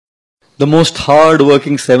The most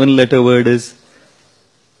hard-working 7-letter word is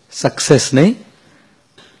success, nahi?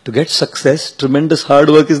 To get success, tremendous hard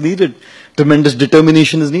work is needed. Tremendous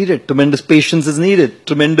determination is needed. Tremendous patience is needed.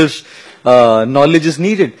 Tremendous knowledge is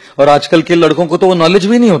needed. और आजकल के लड़कों को तो वो knowledge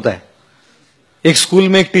भी नहीं होता है. एक स्कूल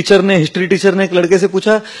में एक टीचर ने, हिस्ट्री टीचर ने एक लड़के से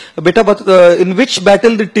पूछा, बेटा in which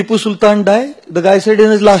battle did Tipu Sultan die? The guy said in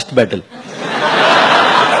his last battle.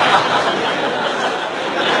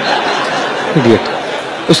 Idiot.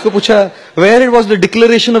 उसको पूछा, where it was the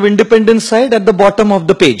Declaration of Independence side? At the bottom of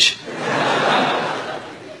the page.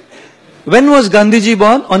 When was Gandhiji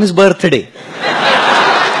born? On his birthday.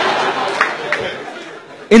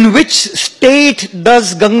 In which state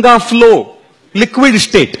does Ganga flow? Liquid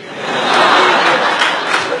state.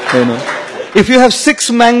 You know. If you have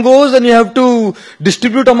 6 mangoes and you have to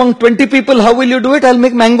distribute among 20 people, how will you do it? I'll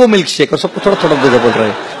make mango milkshake. और सबको थोड़ा-थोड़ा देना पड़ रहा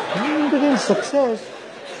है. To gain success,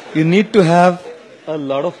 you need to have a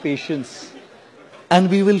lot of patience. And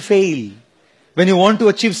we will fail. When you want to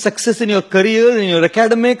achieve success in your career, in your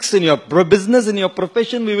academics, in your business, in your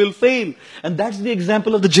profession, we will fail. And that's the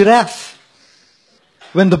example of the giraffe.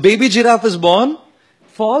 When the baby giraffe is born,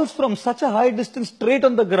 falls from such a high distance straight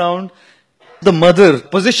on the ground, the mother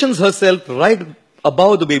positions herself right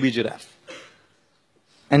above the baby giraffe.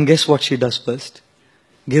 And guess what she does first?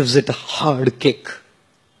 Gives it a hard kick.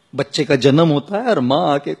 बच्चे का जन्म होता है और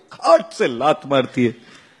माँ आके खाट से लात मारती है.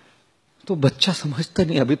 तो बच्चा समझता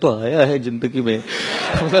नहीं, अभी तो आया है जिंदगी में,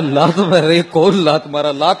 लात मार रही है. कौन लात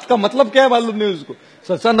मारा? लात का मतलब क्या है मालूम नहीं उसको.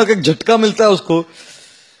 अचानक एक झटका मिलता है उसको.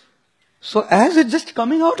 So as it's just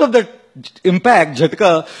coming out of that impact,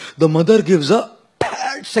 झटका, the mother gives a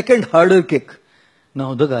bad second harder kick.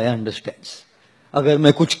 Now the guy understands. अगर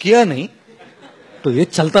मैं कुछ किया नहीं, तो ये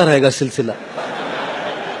चलता रहेगा सिलसिला.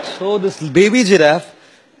 So this baby giraffe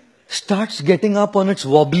starts getting up on its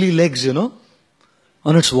wobbly legs, you know.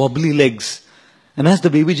 On its wobbly legs. And as the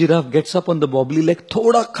baby giraffe gets up on the wobbly leg,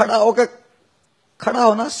 थोड़ा खड़ा होकर, खड़ा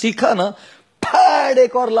होना सीखा ना, फैड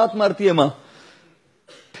एक और लात मारती है माँ.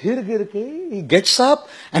 फिर गिर के, he gets up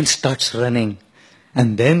and starts running.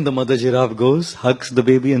 And then the mother giraffe goes, hugs the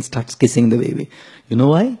baby and starts kissing the baby. You know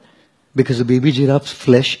why? Because the baby giraffe's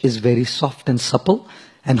flesh is very soft and supple,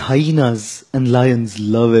 and hyenas and lions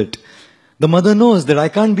love it. The mother knows that I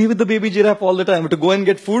can't be with the baby giraffe all the time. I have to go and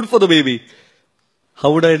get food for the baby.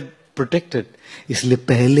 How would I protect it? इसलिए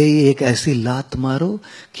पहले ही एक ऐसी लात मारो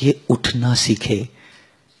कि ये उठना सीखे.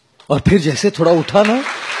 और फिर जैसे थोड़ा उठा ना,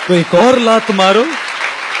 तो एक और लात मारो,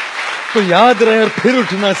 तो याद रहे और फिर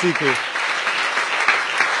उठना सीखे.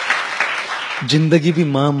 जिंदगी भी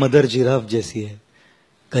माँ मदर जिराफ जैसी है.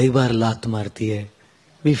 कई बार लात मारती है.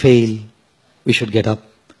 We fail. We should get up.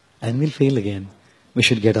 And we'll fail again. We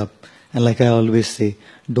should get up. And like I always say,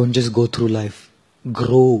 don't just go through life.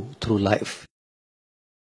 Grow through life.